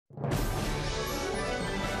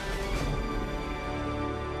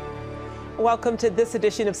Welcome to this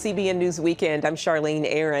edition of CBN News Weekend. I'm Charlene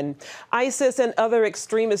Aaron. ISIS and other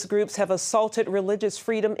extremist groups have assaulted religious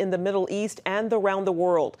freedom in the Middle East and around the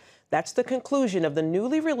world. That's the conclusion of the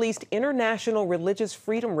newly released International Religious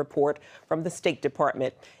Freedom Report from the State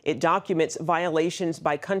Department. It documents violations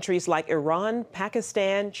by countries like Iran,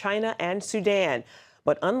 Pakistan, China, and Sudan.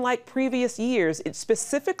 But unlike previous years, it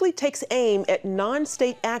specifically takes aim at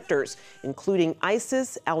non-state actors, including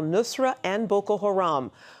ISIS, al-Nusra, and Boko Haram.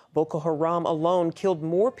 Boko Haram alone killed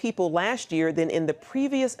more people last year than in the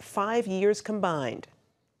previous 5 years combined.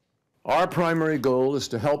 Our primary goal is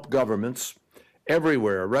to help governments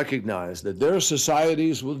everywhere recognize that their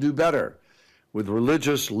societies will do better with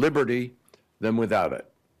religious liberty than without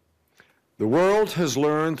it. The world has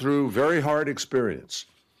learned through very hard experience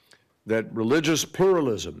that religious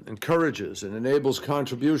pluralism encourages and enables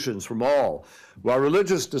contributions from all, while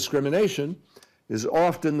religious discrimination is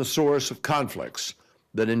often the source of conflicts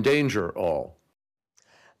that endanger all.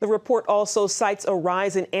 The report also cites a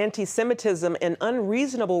rise in anti-Semitism and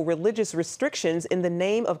unreasonable religious restrictions in the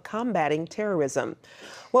name of combating terrorism.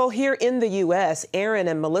 Well, here in the U.S., Aaron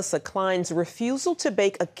and Melissa Klein's refusal to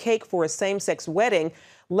bake a cake for a same-sex wedding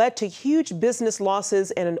led to huge business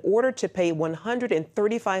losses and an order to pay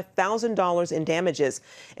 $135,000 in damages,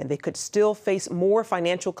 and they could still face more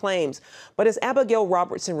financial claims. But as Abigail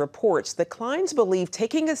Robertson reports, the Kleins believe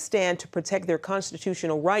taking a stand to protect their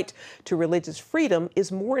constitutional right to religious freedom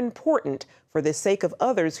is more important for the sake of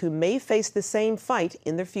others who may face the same fight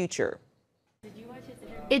in the future.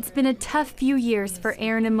 It's been a tough few years for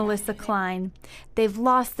Aaron and Melissa Klein. They've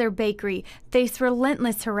lost their bakery, faced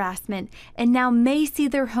relentless harassment, and now may see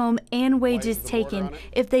their home and wages taken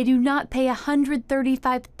if they do not pay a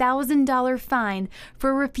 $135,000 fine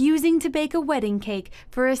for refusing to bake a wedding cake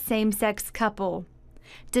for a same-sex couple.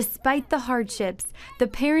 Despite the hardships, the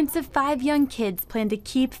parents of 5 young kids plan to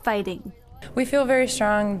keep fighting. We feel very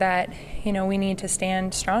strong that, we need to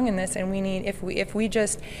stand strong in this, and we need, if we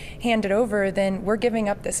just hand it over, then we're giving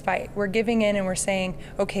up this fight. We're giving in and we're saying,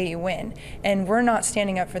 okay, you win. And we're not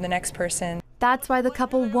standing up for the next person. That's why the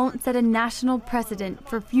couple won't set a national precedent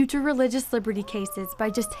for future religious liberty cases by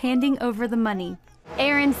just handing over the money.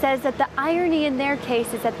 Aaron says that the irony in their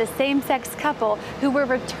case is that the same-sex couple, who were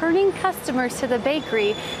returning customers to the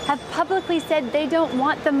bakery, have publicly said they don't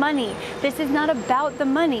want the money. This is not about the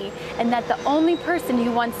money, and that the only person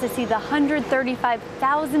who wants to see the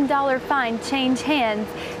 $135,000 fine change hands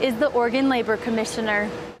is the Oregon Labor Commissioner.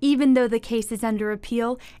 Even though the case is under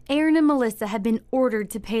appeal, Aaron and Melissa have been ordered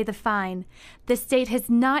to pay the fine. The state has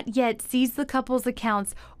not yet seized the couple's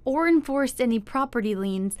accounts or enforced any property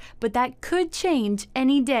liens, but that could change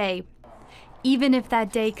any day. Even if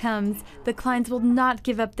that day comes, the Kleins will not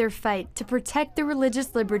give up their fight to protect the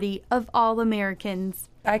religious liberty of all Americans.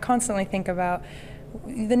 I constantly think about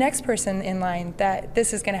the next person in line that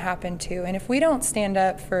this is going to happen to, and if we don't stand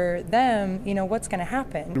up for them, what's going to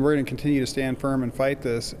happen? We're going to continue to stand firm and fight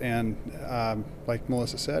this, and like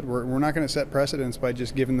Melissa said, we're not going to set precedents by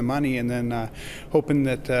just giving the money and then hoping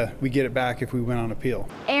that we get it back if we win on appeal.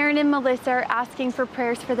 Aaron and Melissa are asking for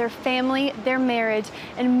prayers for their family, their marriage,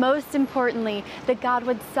 and most importantly, that God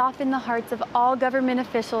would soften the hearts of all government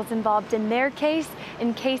officials involved in their case,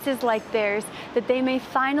 in cases like theirs, that they may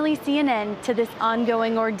finally see an end to this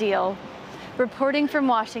ongoing ordeal. Reporting from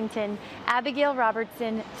Washington, Abigail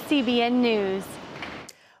Robertson, CBN News.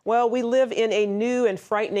 Well, we live in a new and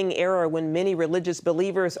frightening era when many religious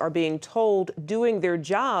believers are being told doing their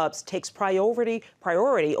jobs takes priority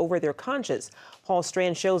over their conscience. Paul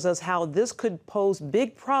Strand shows us how this could pose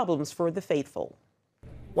big problems for the faithful.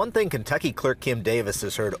 One thing Kentucky clerk Kim Davis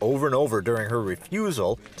has heard over and over during her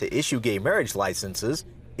refusal to issue gay marriage licenses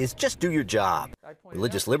is just do your job.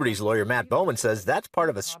 Religious liberties lawyer Matt Bowman says that's part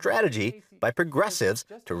of a strategy by progressives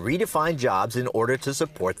to redefine jobs in order to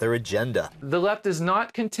support their agenda. The left is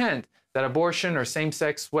not content that abortion or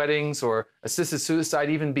same-sex weddings or assisted suicide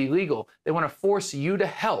even be legal. They want to force you to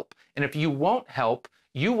help. And if you won't help,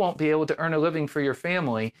 you won't be able to earn a living for your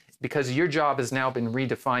family because your job has now been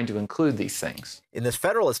redefined to include these things. In this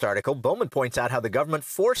Federalist article, Bowman points out how the government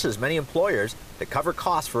forces many employers to cover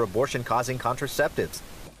costs for abortion-causing contraceptives.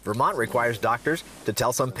 Vermont requires doctors to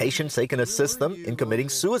tell some patients they can assist them in committing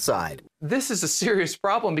suicide. This is a serious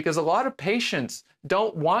problem because a lot of patients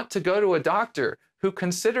don't want to go to a doctor who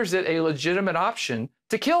considers it a legitimate option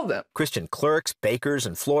to kill them. Christian clerks, bakers,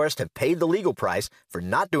 and florists have paid the legal price for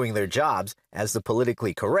not doing their jobs as the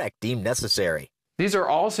politically correct deemed necessary. These are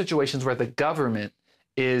all situations where the government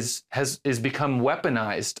is become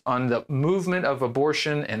weaponized on the movement of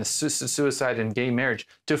abortion and assisted suicide and gay marriage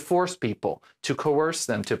to force people, to coerce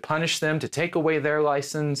them, to punish them, to take away their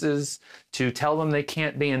licenses, to tell them they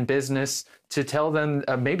can't be in business, to tell them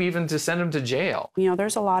maybe even to send them to jail. You know,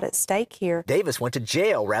 there's a lot at stake here. Davis went to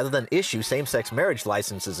jail rather than issue same-sex marriage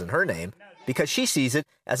licenses in her name because she sees it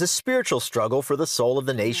as a spiritual struggle for the soul of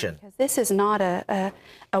the nation. This is not a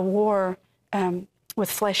war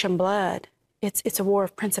with flesh and blood. It's a war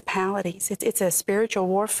of principalities. It's a spiritual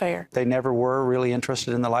warfare. They never were really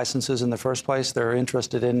interested in the licenses in the first place. They're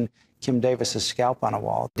interested in Kim Davis's scalp on a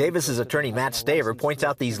wall. Davis's attorney, Matt Staver, points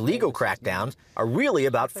out these legal crackdowns are really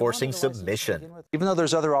about forcing submission. Even though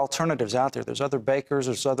there's other alternatives out there, there's other bakers,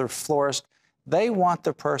 there's other florists, they want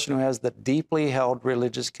the person who has the deeply held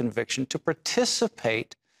religious conviction to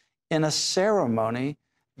participate in a ceremony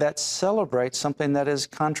that celebrates something that is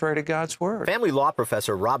contrary to God's word. Family law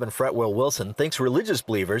professor Robin Fretwell Wilson thinks religious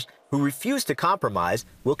believers who refuse to compromise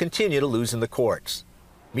will continue to lose in the courts.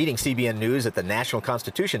 Meeting CBN News at the National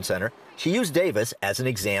Constitution Center, she used Davis as an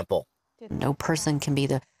example. No person can be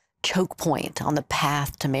the choke point on the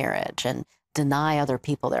path to marriage and deny other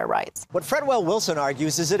people their rights. What Fretwell Wilson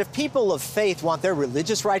argues is that if people of faith want their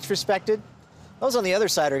religious rights respected, those on the other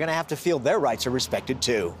side are going to have to feel their rights are respected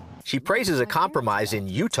too. She praises a compromise in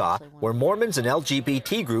Utah where Mormons and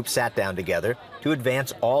LGBT groups sat down together to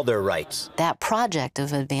advance all their rights. That project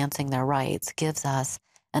of advancing their rights gives us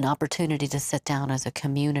an opportunity to sit down as a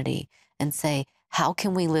community and say, how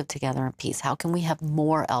can we live together in peace? How can we have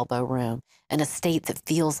more elbow room in a state that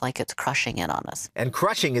feels like it's crushing in on us? And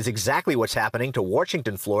crushing is exactly what's happening to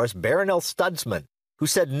Washington florist Baronelle Stutzman, who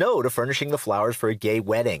said no to furnishing the flowers for a gay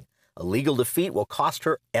wedding. A legal defeat will cost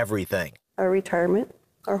her everything. Our retirement,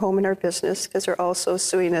 our home, and our business, because they're also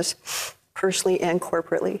suing us personally and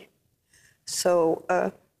corporately.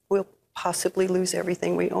 So we'll possibly lose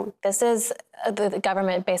everything we own. This is the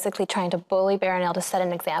government basically trying to bully Baronelle to set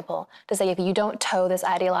an example, to say if you don't toe this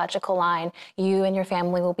ideological line, you and your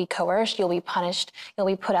family will be coerced, you'll be punished, you'll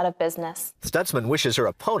be put out of business. Stutzman wishes her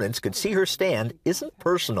opponents could see her stand isn't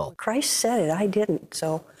personal. Christ said it, I didn't.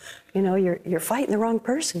 So, you know, you're fighting the wrong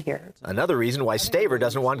person here. Another reason why Staver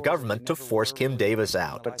doesn't want government to force Kim Davis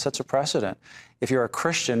out. It sets a precedent. If you're a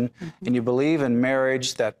Christian and you believe in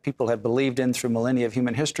marriage that people have believed in through millennia of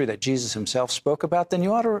human history that Jesus himself spoke about, then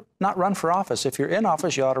you ought to not run for office. If you're in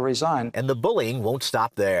office, you ought to resign. And the bullying won't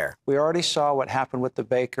stop there. We already saw what happened with the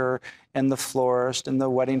baker and the florist and the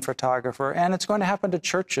wedding photographer, and it's going to happen to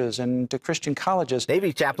churches and to Christian colleges.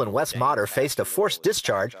 Navy Chaplain Wes Motter faced a forced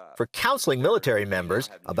discharge for counseling military members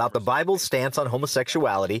about the Bible's stance on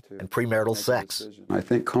homosexuality and premarital sex. I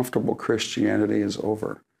think comfortable Christianity is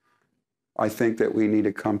over. I think that we need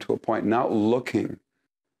to come to a point, not looking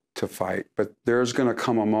to fight, but there's going to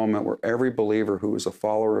come a moment where every believer who is a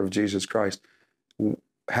follower of Jesus Christ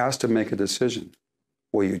has to make a decision.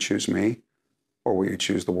 Will you choose me or will you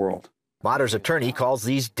choose the world? Motter's attorney calls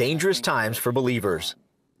these dangerous times for believers.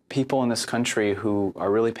 People in this country who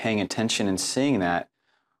are really paying attention and seeing that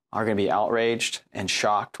are going to be outraged and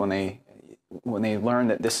shocked when they learn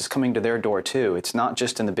that this is coming to their door too. It's not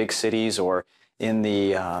just in the big cities or in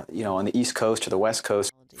the, on the East Coast or the West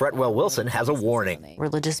Coast. Fretwell Wilson has a warning.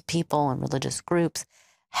 Religious people and religious groups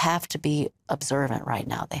have to be observant right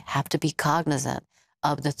now. They have to be cognizant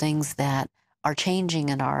of the things that are changing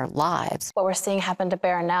in our lives. What we're seeing happen to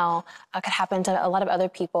Baronelle could happen to a lot of other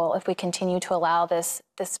people if we continue to allow this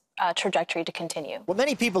trajectory to continue. What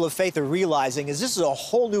many people of faith are realizing is this is a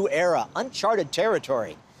whole new era, uncharted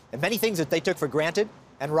territory, and many things that they took for granted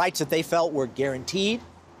and rights that they felt were guaranteed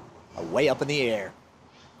are way up in the air.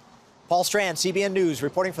 Paul Strand, CBN News,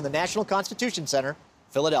 reporting from the National Constitution Center,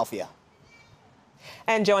 Philadelphia.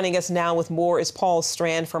 And joining us now with more is Paul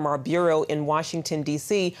Strand from our bureau in Washington,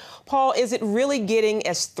 D.C. Paul, is it really getting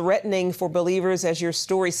as threatening for believers as your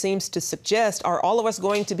story seems to suggest? Are all of us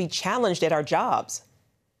going to be challenged at our jobs?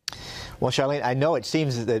 Well, Charlene, I know it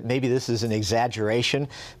seems that maybe this is an exaggeration,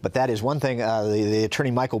 but that is one thing. The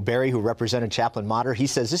attorney Michael Berry, who represented Chaplain Motter, he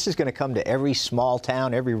says this is going to come to every small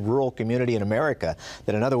town, every rural community in America.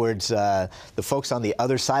 That, in other words, the folks on the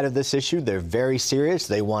other side of this issue, they're very serious.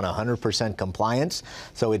 They want 100% compliance.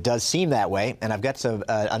 So it does seem that way. And I've got some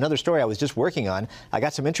another story I was just working on. I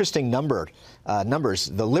got some interesting numbers.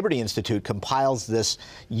 The Liberty Institute compiles this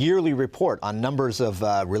yearly report on numbers of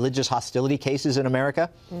religious hostility cases in America.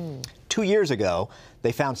 2 years ago,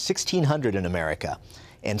 they found 1,600 in America.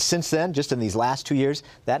 And since then, just in these last 2 years,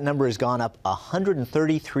 that number has gone up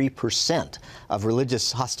 133% of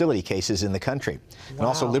religious hostility cases in the country. Wow. And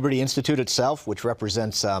also Liberty Institute itself, which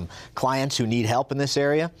represents clients who need help in this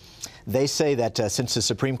area, they say that since the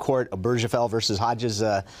Supreme Court of Bergefell versus Hodges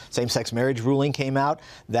same-sex marriage ruling came out,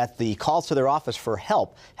 that the calls to their office for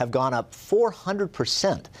help have gone up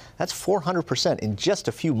 400%. That's 400% in just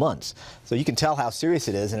a few months. So you can tell how serious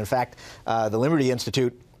it is. And in fact, the Liberty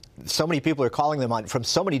Institute, so many people are calling them on from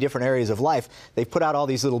so many different areas of life. They've put out all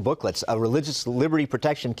these little booklets, a religious liberty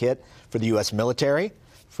protection kit for the U.S. military,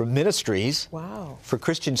 for ministries, wow, for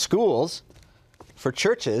Christian schools, for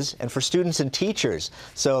churches, and for students and teachers.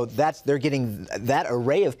 So they're getting that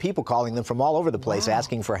array of people calling them from all over the place, wow,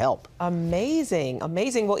 asking for help. Amazing,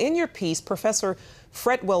 amazing. Well, in your piece, Professor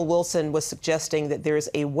Fretwell Wilson was suggesting that there's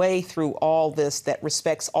a way through all this that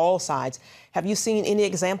respects all sides. Have you seen any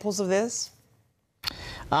examples of this?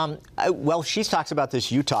 Well, she talks about this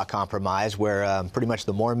Utah compromise where pretty much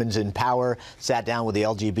the Mormons in power sat down with the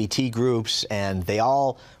LGBT groups, and they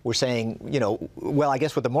all were saying, you know, well, I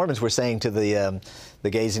guess what the Mormons were saying to the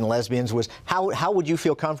gays and lesbians was, how would you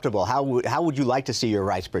feel comfortable? How would you like to see your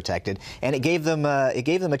rights protected? And it gave them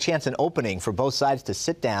a chance, an opening for both sides to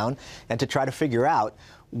sit down and to try to figure out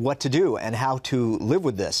what to do and how to live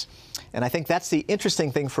with this. And I think that's the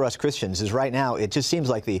interesting thing for us Christians is right now it just seems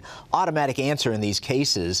like the automatic answer in these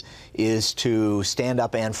cases is to stand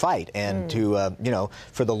up and fight and to, you know,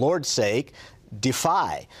 for the Lord's sake,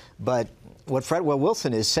 defy. But what Fretwell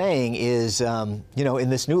Wilson is saying is, you know, in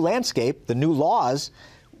this new landscape, the new laws,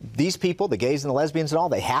 these people, the gays and the lesbians and all,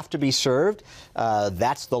 they have to be served.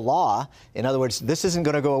 That's the law. In other words, this isn't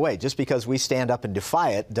going to go away. Just because we stand up and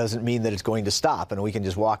defy it doesn't mean that it's going to stop and we can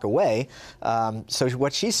just walk away. So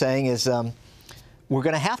what she's saying is we're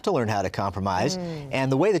going to have to learn how to compromise. And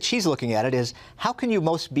the way that she's looking at it is, how can you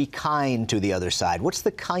most be kind to the other side? What's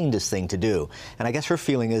the kindest thing to do? And I guess her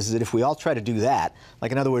feeling is that if we all try to do that,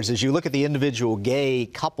 like in other words, as you look at the individual gay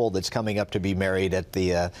couple that's coming up to be married at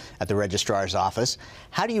the registrar's office,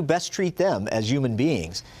 how do you best treat them as human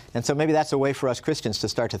beings? And so maybe that's a way for us Christians to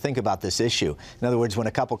start to think about this issue. In other words, when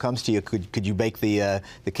a couple comes to you, could you bake the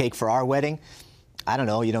cake for our wedding? I don't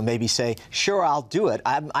know, you know, maybe say, sure, I'll do it.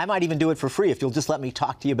 I might even do it for free if you'll just let me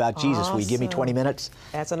talk to you about Jesus. Will you give me 20 minutes?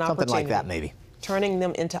 That's an Something opportunity. like that, maybe. Turning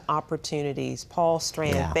them into opportunities. Paul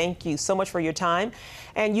Strand, thank you so much for your time.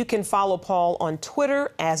 And you can follow Paul on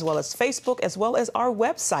Twitter, as well as Facebook, as well as our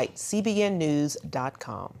website,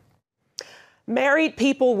 cbnnews.com. Married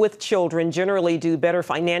people with children generally do better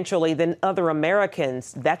financially than other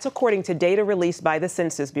Americans. That's according to data released by the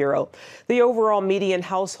Census Bureau. The overall median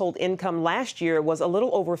household income last year was a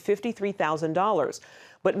little over $53,000.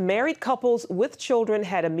 But married couples with children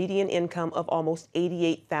had a median income of almost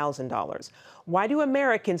 $88,000. Why do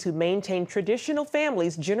Americans who maintain traditional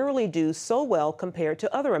families generally do so well compared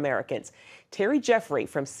to other Americans? Terry Jeffrey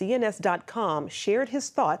from CNS.com shared his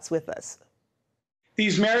thoughts with us.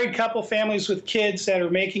 These married couple families with kids that are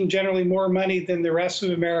making generally more money than the rest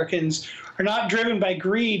of Americans are not driven by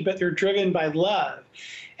greed, but they're driven by love.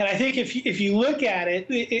 And I think if you look at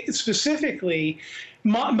it specifically,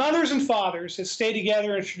 mothers and fathers that stay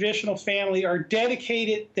together in a traditional family are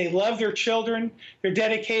dedicated. They love their children. They're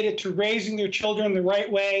dedicated to raising their children the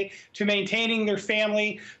right way, to maintaining their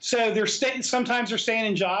family. So sometimes they're staying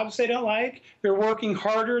in jobs they don't like. They're working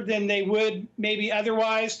harder than they would maybe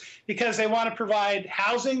otherwise because they want to provide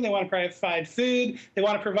housing, they want to provide food, they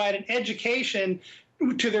want to provide an education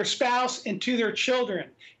to their spouse and to their children,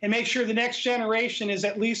 and make sure the next generation is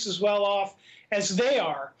at least as well off as they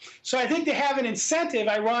are. So I think they have an incentive.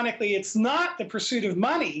 Ironically, it's not the pursuit of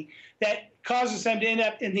money that causes them to end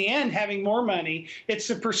up in the end having more money. It's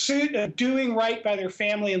the pursuit of doing right by their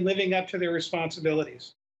family and living up to their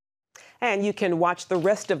responsibilities. And you can watch the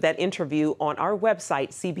rest of that interview on our website,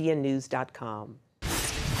 cbnnews.com.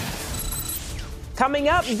 Coming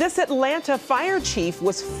up, this Atlanta fire chief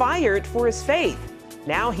was fired for his faith.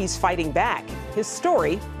 Now he's fighting back. His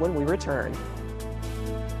story when we return.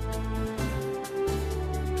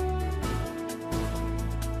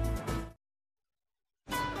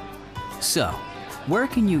 So, where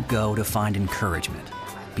can you go to find encouragement?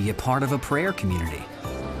 Be a part of a prayer community,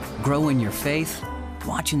 grow in your faith,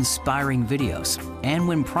 watch inspiring videos, and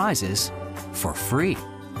win prizes for free.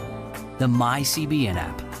 The MyCBN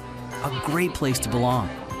app, a great place to belong.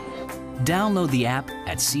 Download the app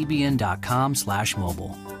at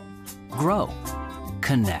cbn.com/mobile. Grow,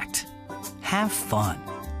 connect, have fun.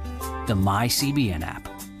 The MyCBN app.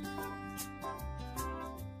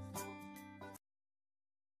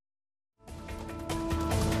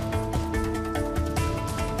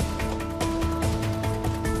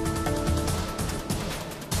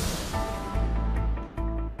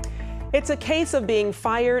 It's a case of being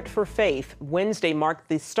fired for faith. Wednesday marked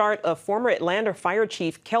the start of former Atlanta Fire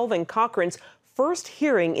Chief Kelvin Cochran's first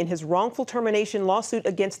hearing in his wrongful termination lawsuit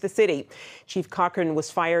against the city. Chief Cochran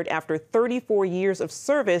was fired after 34 years of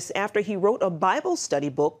service after he wrote a Bible study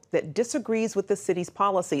book that disagrees with the city's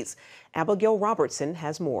policies. Abigail Robertson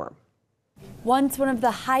has more. Once one of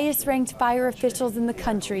the highest-ranked fire officials in the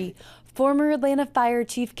country, former Atlanta Fire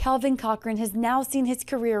Chief Kelvin Cochran has now seen his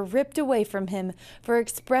career ripped away from him for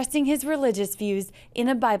expressing his religious views in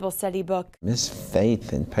a Bible study book. It's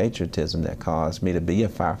faith and patriotism that caused me to be a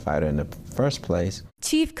firefighter in the first place.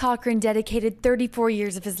 Chief Cochran dedicated 34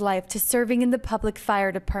 years of his life to serving in the public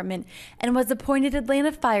fire department and was appointed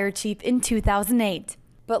Atlanta Fire Chief in 2008.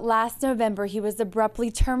 But last November, he was abruptly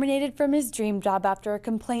terminated from his dream job after a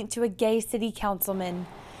complaint to a gay city councilman.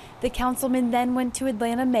 The councilman then went to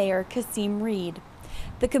Atlanta Mayor Kasim Reed.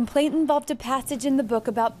 The complaint involved a passage in the book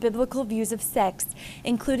about biblical views of sex,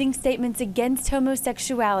 including statements against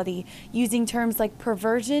homosexuality, using terms like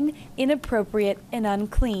perversion, inappropriate, and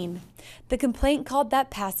unclean. The complaint called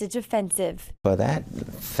that passage offensive. For that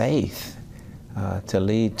faith to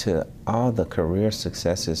lead to all the career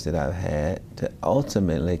successes that I've had, to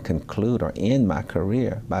ultimately conclude or end my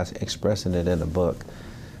career by expressing it in a book,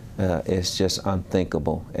 is just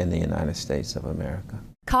unthinkable in the United States of America.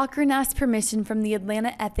 Cochran asked permission from the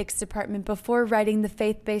Atlanta Ethics Department before writing the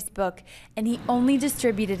faith-based book, and he only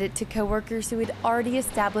distributed it to coworkers who had already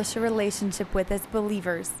established a relationship with as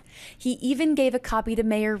believers. He even gave a copy to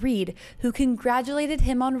Mayor Reed, who congratulated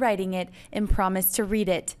him on writing it and promised to read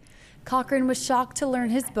it. Cochran was shocked to learn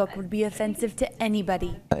his book would be offensive to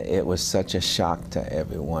anybody. It was such a shock to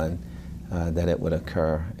everyone that it would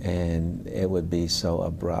occur, and it would be so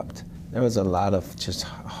abrupt. There was a lot of just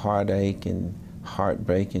heartache and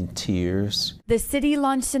heartbreak and tears. The city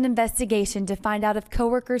launched an investigation to find out if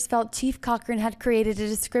coworkers felt Chief Cochran had created a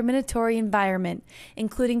discriminatory environment,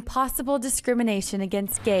 including possible discrimination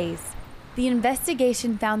against gays. The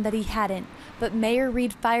investigation found that he hadn't, but Mayor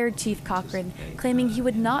Reed fired Chief Cochran, claiming he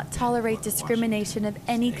would not tolerate discrimination of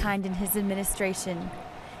any kind in his administration.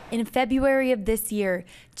 In February of this year,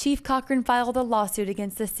 Chief Cochran filed a lawsuit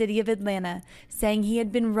against the city of Atlanta, saying he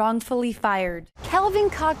had been wrongfully fired. Kelvin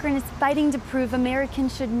Cochran is fighting to prove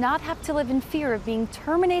Americans should not have to live in fear of being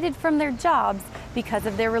terminated from their jobs because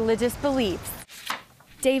of their religious beliefs.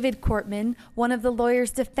 David Cortman, one of the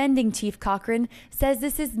lawyers defending Chief Cochran, says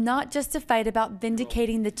this is not just a fight about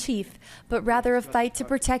vindicating the chief, but rather a fight to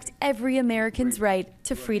protect every American's right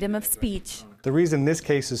to freedom of speech. The reason this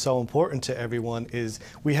case is so important to everyone is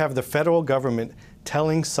we have the federal government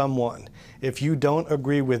telling someone, if you don't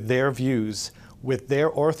agree with their views, with their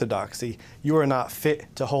orthodoxy, you are not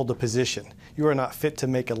fit to hold a position. You are not fit to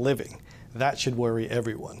make a living. That should worry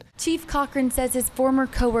everyone. Chief Cochran says his former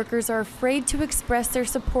coworkers are afraid to express their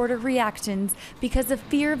support or reactions because of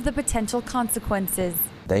fear of the potential consequences.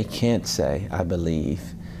 They can't say, I believe,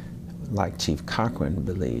 like Chief Cochran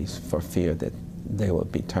believes, for fear that they will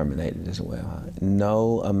be terminated as well.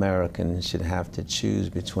 No American should have to choose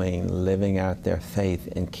between living out their faith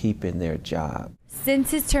and keeping their job.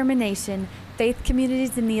 Since his termination, faith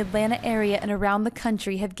communities in the Atlanta area and around the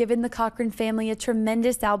country have given the Cochran family a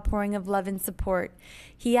tremendous outpouring of love and support.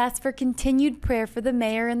 He asked for continued prayer for the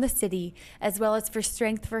mayor and the city, as well as for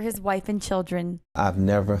strength for his wife and children. I've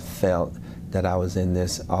never felt that I was in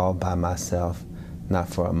this all by myself, not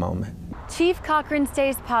for a moment. Chief Cochran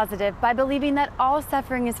stays positive by believing that all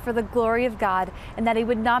suffering is for the glory of God and that he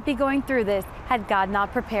would not be going through this had God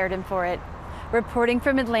not prepared him for it. Reporting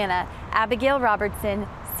from Atlanta, Abigail Robertson,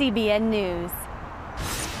 CBN News.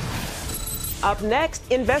 Up next,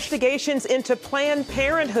 investigations into Planned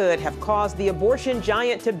Parenthood have caused the abortion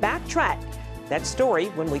giant to backtrack. That story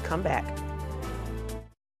when we come back.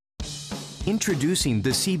 Introducing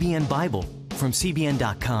the CBN Bible from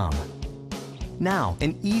CBN.com. Now,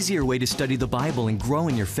 an easier way to study the Bible and grow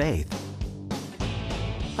in your faith.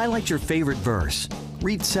 Highlight your favorite verse.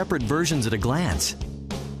 Read separate versions at a glance.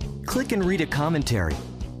 Click and read a commentary,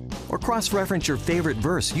 or cross-reference your favorite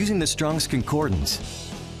verse using the Strong's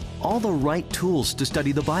Concordance. All the right tools to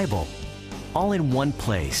study the Bible, all in one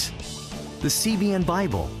place. The CBN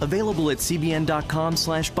Bible, available at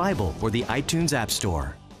cbn.com/Bible or the iTunes App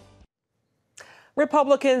Store.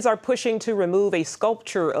 Republicans are pushing to remove a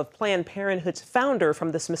sculpture of Planned Parenthood's founder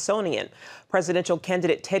from the Smithsonian. Presidential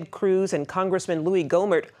candidate Ted Cruz and Congressman Louis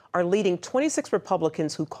Gohmert are leading 26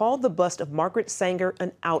 Republicans who called the bust of Margaret Sanger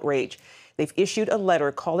an outrage. They've issued a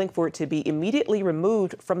letter calling for it to be immediately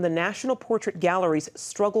removed from the National Portrait Gallery's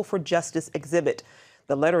Struggle for Justice exhibit.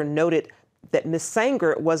 The letter noted that Ms.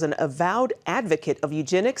 Sanger was an avowed advocate of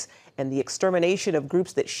eugenics and the extermination of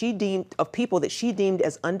groups that people that she deemed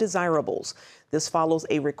as undesirables. This follows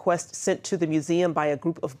a request sent to the museum by a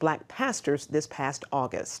group of Black pastors this past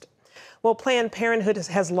August. Well, Planned Parenthood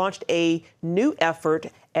has launched a new effort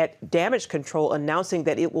at damage control, announcing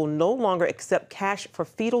that it will no longer accept cash for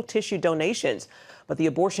fetal tissue donations. But the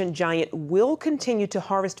abortion giant will continue to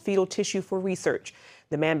harvest fetal tissue for research.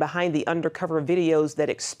 The man behind the undercover videos that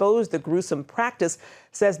expose the gruesome practice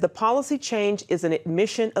says the policy change is an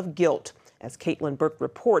admission of guilt. As Caitlin Burke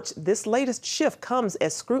reports, this latest shift comes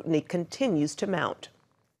as scrutiny continues to mount.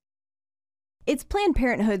 It's Planned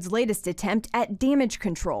Parenthood's latest attempt at damage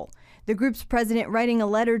control. The group's president writing a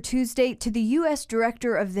letter Tuesday to the U.S.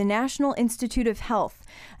 Director of the National Institute of Health,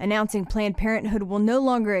 announcing Planned Parenthood will no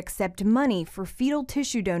longer accept money for fetal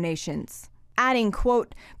tissue donations. Adding,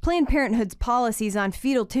 quote, Planned Parenthood's policies on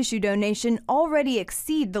fetal tissue donation already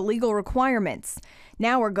exceed the legal requirements.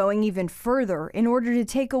 Now we're going even further in order to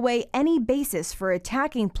take away any basis for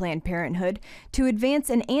attacking Planned Parenthood to advance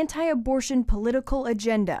an anti-abortion political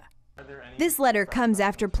agenda. This letter comes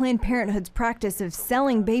after Planned Parenthood's practice of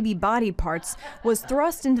selling baby body parts was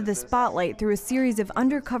thrust into the spotlight through a series of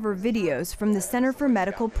undercover videos from the Center for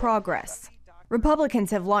Medical Progress. Republicans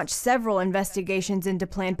have launched several investigations into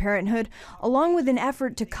Planned Parenthood, along with an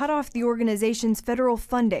effort to cut off the organization's federal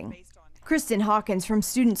funding. Kristen Hawkins from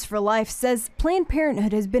Students for Life says Planned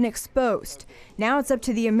Parenthood has been exposed. Now it's up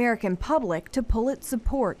to the American public to pull its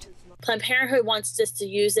support. Planned Parenthood wants us to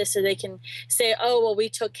use this so they can say, oh, well, we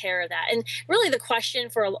took care of that. And really the question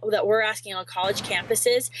that we're asking on college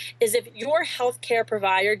campuses is if your healthcare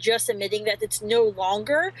provider just admitting that it's no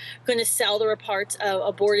longer going to sell the parts of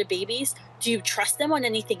aborted babies, do you trust them on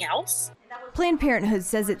anything else? Planned Parenthood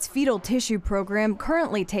says its fetal tissue program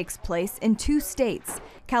currently takes place in 2 states,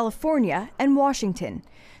 California and Washington.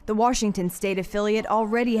 The Washington state affiliate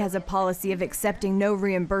already has a policy of accepting no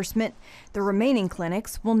reimbursement. The remaining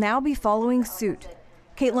clinics will now be following suit.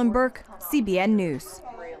 Caitlin Burke, CBN News.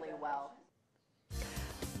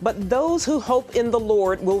 But those who hope in the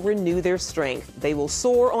Lord will renew their strength. They will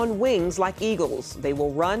soar on wings like eagles. They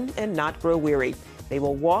will run and not grow weary. They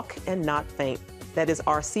will walk and not faint. That is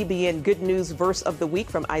our CBN Good News verse of the week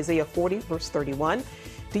from Isaiah 40, verse 31.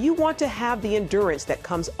 Do you want to have the endurance that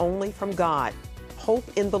comes only from God? Hope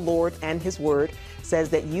in the Lord and His Word says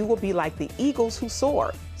that you will be like the eagles who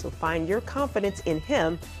soar. So find your confidence in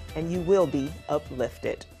Him and you will be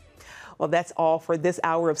uplifted. Well, that's all for this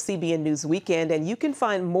hour of CBN News Weekend, and you can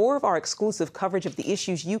find more of our exclusive coverage of the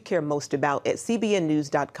issues you care most about at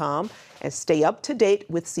cbnnews.com and stay up to date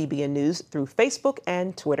with CBN News through Facebook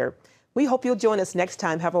and Twitter. We hope you'll join us next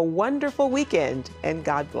time. Have a wonderful weekend and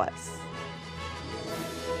God bless.